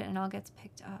into it and it all gets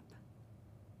picked up.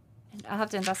 I'll have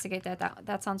to investigate that.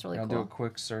 That sounds really cool. I'll do a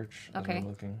quick search as we're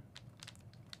looking.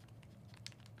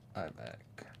 iVac.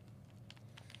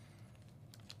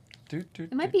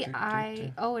 It might be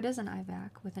Oh, it is an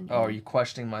iVac with an... Oh, are you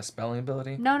questioning my spelling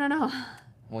ability? No.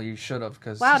 Well, you should have,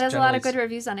 because... Wow, there's a lot of good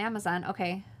reviews on Amazon.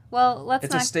 Okay. Well,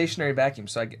 It's a stationary vacuum,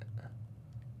 so I get...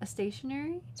 A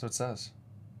stationary? That's what it says.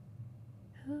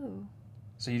 Ooh.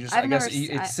 So you just...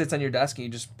 it sits on your desk and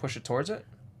you just push it towards it?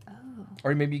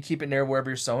 Or maybe you keep it near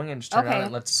wherever you're sewing and just turn it on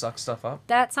and let it suck stuff up.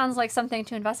 That sounds like something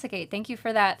to investigate. Thank you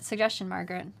for that suggestion,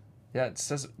 Margaret. Yeah, it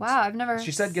says... Wow, I've never...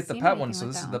 She said get the pet one, so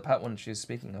this is the pet one she's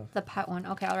speaking of. The pet one.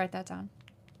 Okay, I'll write that down.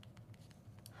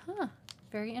 Huh.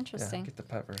 Very interesting. Yeah, get the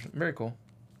pet version. Very cool.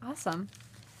 Awesome.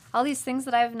 All these things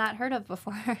that I have not heard of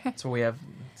before. That's what we have.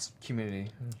 It's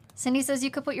community. Cindy says you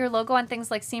could put your logo on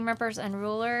things like seam rippers and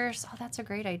rulers. Oh, that's a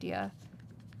great idea.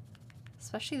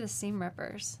 Especially the seam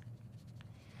rippers.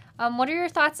 What are your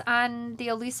thoughts on the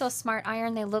Oliso Smart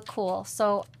Iron? They look cool.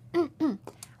 So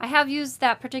I have used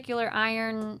that particular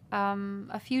iron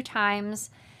a few times.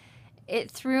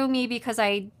 It threw me because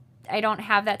I don't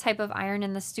have that type of iron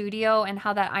in the studio, and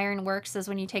how that iron works is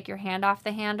when you take your hand off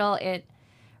the handle, it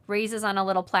raises on a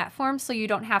little platform, so you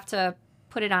don't have to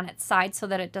put it on its side so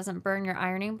that it doesn't burn your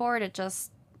ironing board. It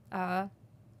just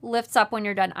lifts up when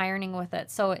you're done ironing with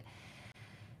it. So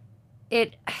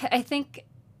I think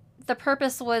the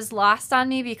purpose was lost on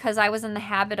me because I was in the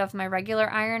habit of my regular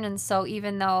iron, and so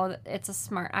even though it's a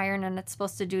smart iron and it's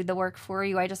supposed to do the work for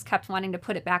you, I just kept wanting to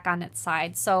put it back on its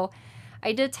side. So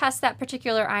I did test that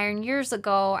particular iron years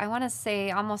ago. I want to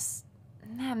say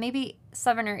maybe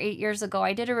 7 or 8 years ago.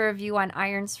 I did a review on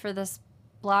irons for this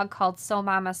blog called Sew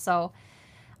Mama Sew.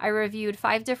 I reviewed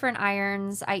 5 different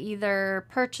irons. I either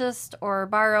purchased or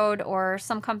borrowed, or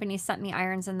some companies sent me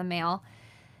irons in the mail.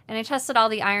 And I tested all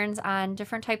the irons on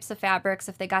different types of fabrics,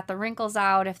 if they got the wrinkles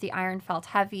out, if the iron felt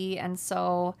heavy. And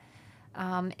so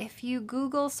if you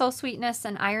Google Sew Sweetness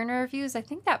and iron reviews, I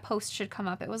think that post should come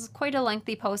up. It was quite a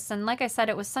lengthy post. And like I said,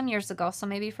 it was some years ago, so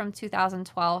maybe from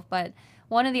 2012. But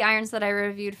one of the irons that I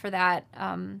reviewed for that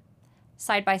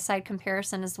side-by-side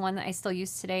comparison is one that I still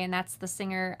use today, and that's the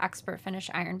Singer Expert Finish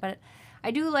iron. But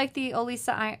I do like the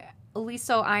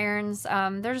Oliso irons.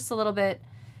 They're just a little bit...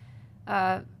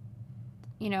 a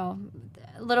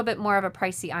little bit more of a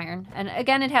pricey iron. And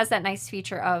again, it has that nice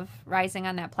feature of rising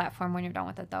on that platform when you're done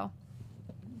with it, though.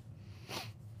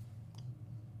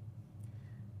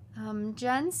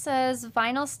 Jen says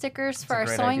vinyl stickers for our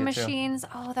great sewing idea, too. machines.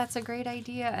 Oh, that's a great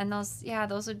idea. And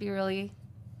those would be really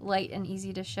light and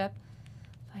easy to ship.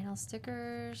 Vinyl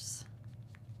stickers.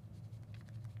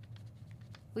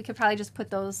 We could probably just put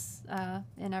those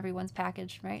in everyone's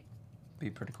package, right? Be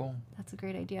pretty cool. That's a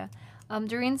great idea.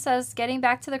 Doreen says, getting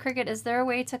back to the Cricut, is there a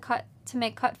way to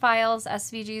make cut files,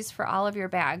 SVGs for all of your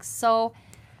bags? So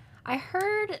I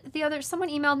heard someone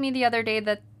emailed me the other day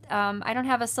that I don't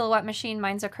have a Silhouette machine,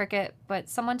 mine's a Cricut, but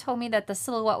someone told me that the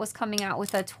Silhouette was coming out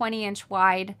with a 20-inch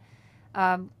wide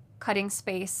cutting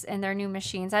space in their new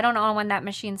machines. I don't know when that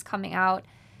machine's coming out.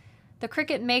 The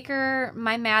Cricut Maker,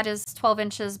 my mat is 12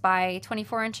 inches by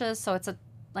 24 inches, so it's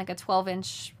like a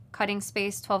 12-inch cutting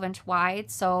space, 12-inch wide.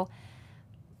 So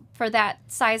for that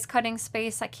size cutting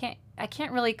space, I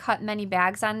can't really cut many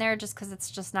bags on there just because it's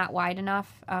just not wide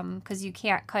enough. Because you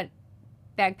can't cut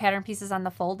bag pattern pieces on the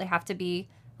fold; they have to be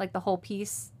like the whole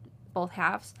piece, both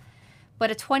halves. But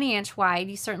a 20-inch wide,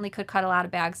 you certainly could cut a lot of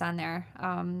bags on there.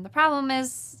 The problem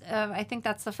is, I think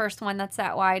that's the first one that's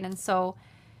that wide, and so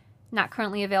not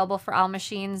currently available for all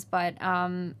machines, but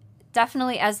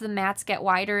definitely as the mats get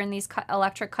wider in these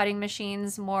electric cutting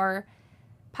machines, more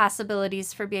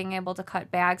possibilities for being able to cut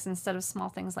bags instead of small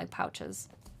things like pouches.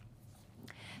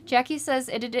 Jackie says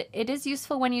it is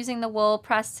useful when using the wool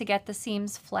press to get the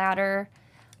seams flatter.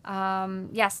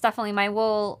 Yes, definitely. My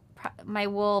wool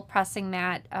pressing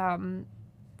mat,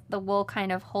 the wool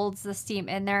kind of holds the steam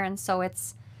in there, and so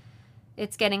it's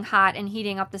getting hot and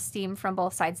heating up the steam from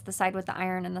both sides, the side with the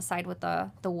iron and the side with the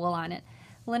wool on it.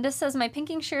 Linda says, my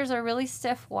pinking shears are really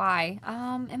stiff. Why?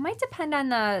 It might depend on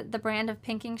the brand of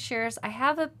pinking shears. I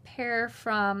have a pair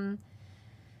from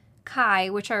Kai,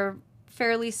 which are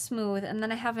fairly smooth, and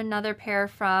then I have another pair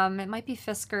from, it might be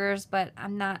Fiskars, but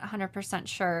I'm not 100%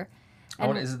 sure.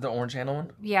 And Is it the orange handle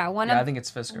one? Yeah, I think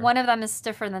it's Fisker. One of them is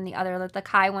stiffer than the other. The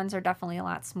Kai ones are definitely a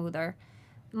lot smoother.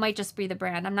 Might just be the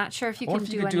brand. I'm not sure if you can do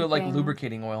anything. Or if you could do it like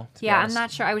lubricating oil. Yeah, I'm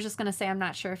not sure. I was just going to say I'm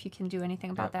not sure if you can do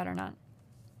anything about that or not.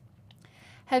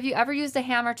 Have you ever used a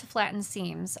hammer to flatten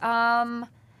seams?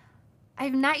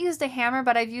 I've not used a hammer,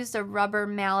 but I've used a rubber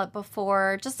mallet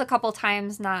before, just a couple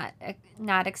times, not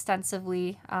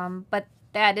extensively. But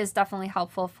that is definitely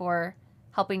helpful for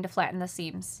helping to flatten the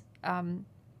seams.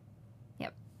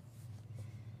 Yep.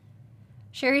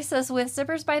 Sherry says, with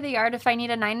zippers by the yard, if I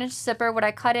need a 9-inch zipper, would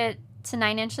I cut it to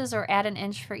 9 inches or add an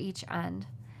inch for each end?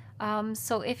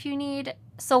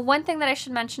 So one thing that I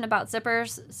should mention about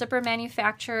zippers, zipper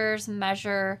manufacturers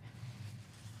measure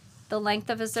the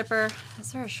length of a zipper.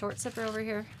 Is there a short zipper over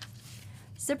here?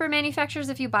 Zipper manufacturers,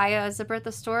 if you buy a zipper at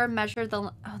the store, measure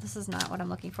oh, this is not what I'm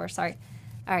looking for, sorry.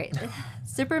 All right,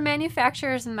 zipper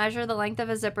manufacturers measure the length of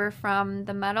a zipper from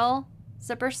the metal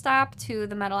zipper stop to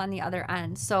the metal on the other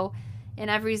end. So in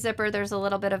every zipper, there's a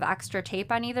little bit of extra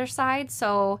tape on either side.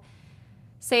 So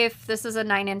say if this is a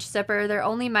 9-inch zipper, they're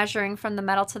only measuring from the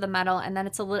metal to the metal, and then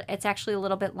it's actually a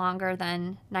little bit longer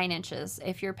than 9 inches.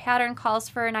 If your pattern calls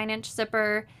for a 9-inch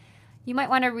zipper, you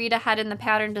might want to read ahead in the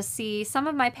pattern to see. Some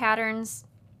of my patterns,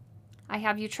 I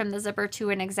have you trim the zipper to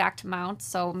an exact amount,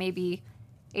 so maybe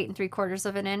 8 3/4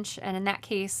 of an inch, and in that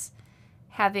case,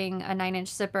 having a 9-inch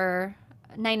zipper,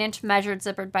 9-inch measured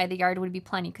zippered by the yard would be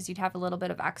plenty because you'd have a little bit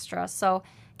of extra. So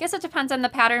I guess it depends on the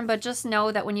pattern, but just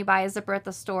know that when you buy a zipper at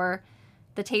the store,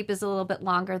 the tape is a little bit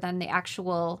longer than the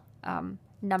actual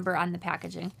number on the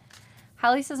packaging.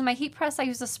 Holly says, my heat press, I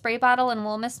use a spray bottle and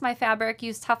will mist my fabric,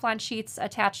 use Teflon sheets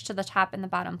attached to the top and the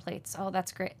bottom plates. Oh,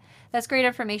 that's great. That's great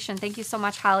information. Thank you so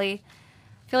much, Holly.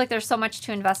 I feel like there's so much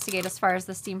to investigate as far as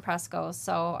the steam press goes.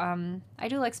 So I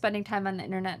do like spending time on the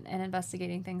internet and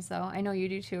investigating things, though. I know you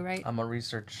do too, right? I'm a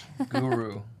research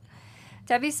guru.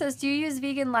 Debbie says, do you use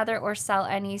vegan leather or sell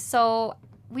any? So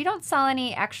we don't sell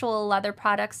any actual leather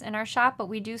products in our shop, but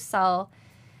we do sell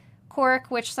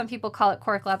cork, which some people call it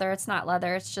cork leather. It's not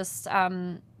leather. It's just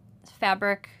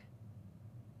fabric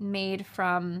made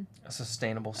from a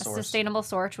sustainable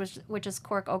source, which is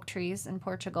cork oak trees in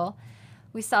Portugal.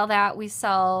 We sell that. We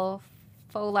sell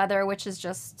faux leather, which is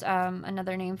just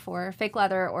another name for fake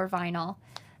leather or vinyl.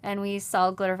 And we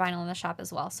sell glitter vinyl in the shop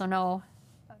as well. So no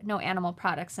animal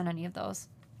products in any of those.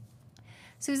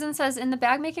 Susan says, in the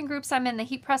bag making groups I'm in, the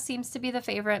heat press seems to be the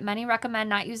favorite. Many recommend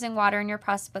not using water in your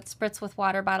press, but spritz with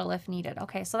water bottle if needed.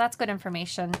 Okay, so that's good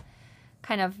information.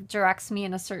 Kind of directs me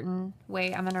in a certain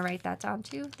way. I'm going to write that down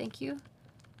too. Thank you.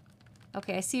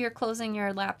 Okay, I see you're closing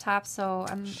your laptop, so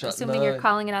I'm assuming you're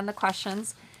calling it on the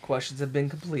questions. Questions have been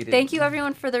completed. Thank you,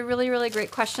 everyone, for the really, really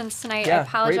great questions tonight. Yeah, I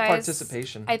apologize. Great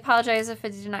participation. I apologize if I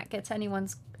did not get to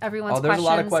everyone's questions. Oh, there's a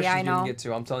lot of questions yeah, I you know. didn't get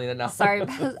to. I'm telling you that now. Sorry.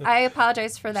 I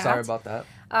apologize for that. Sorry about that.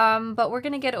 But we're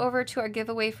going to get over to our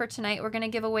giveaway for tonight. We're going to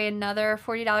give away another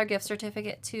 $40 gift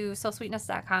certificate to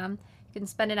sewsweetness.com. You can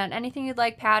spend it on anything you'd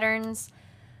like, patterns,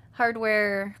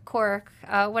 hardware, cork,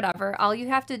 whatever. All you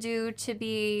have to do to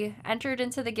be entered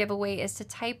into the giveaway is to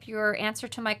type your answer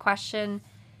to my question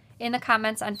in the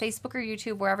comments on Facebook or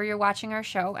YouTube, wherever you're watching our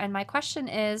show. And my question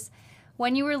is,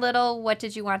 when you were little, what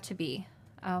did you want to be?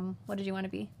 What did you want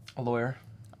to be? A lawyer.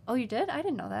 Oh, you did? I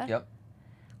didn't know that. Yep.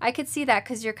 I could see that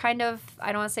because you're kind of,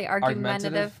 I don't want to say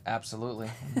argumentative. Absolutely.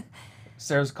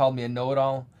 Sarah's called me a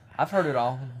know-it-all. I've heard it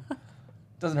all.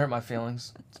 Doesn't hurt my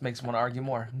feelings. It makes me want to argue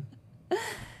more.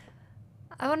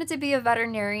 I wanted to be a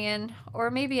veterinarian or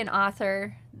maybe an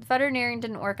author. Veterinarian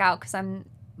didn't work out because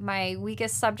my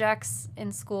weakest subjects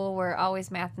in school were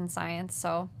always math and science.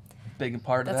 So big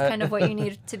part of that. That's kind of what you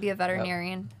need to be a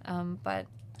veterinarian. Yep. But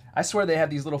I swear they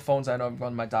have these little phones. I know I'm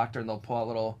going to my doctor and they'll pull out a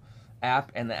little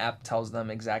app and the app tells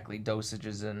them exactly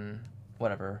dosages and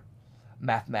whatever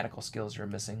mathematical skills you're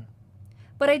missing.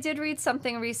 But I did read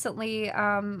something recently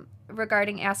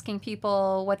regarding asking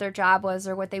people what their job was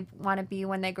or what they want to be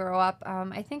when they grow up.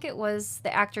 I think it was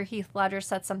the actor Heath Ledger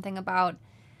said something about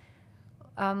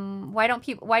why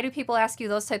do people ask you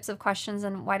those types of questions,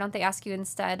 and why don't they ask you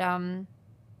instead,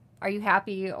 are you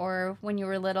happy? Or when you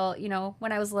were little,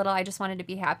 when I was little, I just wanted to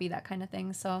be happy, that kind of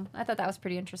thing. So I thought that was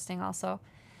pretty interesting also.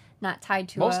 Not tied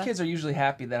to most kids are usually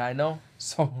happy that I know.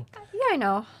 So yeah, I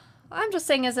know. I'm just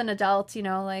saying as an adult,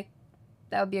 like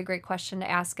that would be a great question to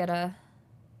ask at a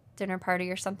dinner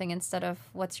party or something instead of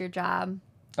what's your job.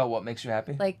 Oh, what makes you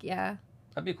happy? Like, yeah.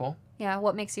 That'd be cool. Yeah,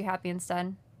 what makes you happy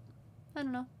instead? I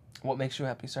don't know. What makes you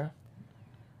happy, Sarah?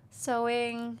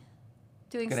 Sewing,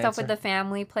 doing Good stuff answer. with the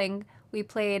family, playing. We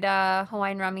played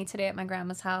Hawaiian Rummy today at my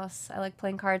grandma's house. I like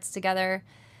playing cards together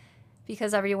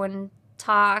because everyone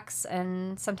talks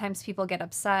and sometimes people get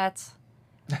upset.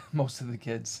 Most of the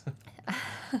kids.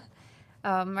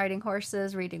 Riding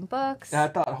horses, reading books. I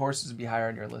thought horses would be higher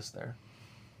on your list there.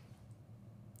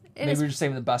 Maybe we're just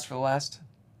saving the best for the last.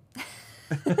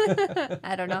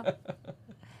 I don't know.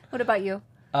 What about you?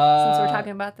 Since we're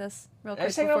talking about this real quick. I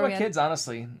just hang out with my kids,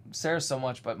 honestly. Sarah so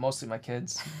much, but mostly my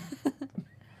kids.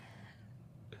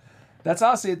 That's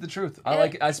honestly the truth.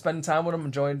 I spend time with them,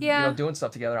 enjoying doing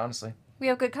stuff together, honestly. We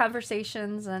have good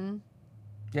conversations and...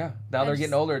 Yeah. Now they're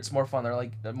getting older, it's more fun. They're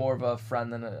like more of a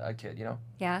friend than a kid,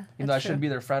 Yeah. Even though I shouldn't be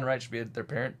their friend, right? I should be their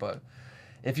parent, but...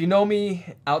 If you know me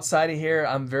outside of here,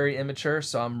 I'm very immature,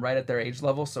 so I'm right at their age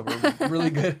level, so we're really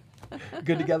good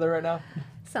together right now.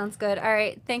 Sounds good. All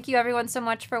right. Thank you, everyone, so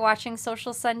much for watching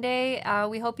Sewcial Sunday.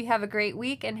 We hope you have a great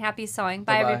week and happy sewing.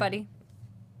 Bye, Bye-bye. everybody.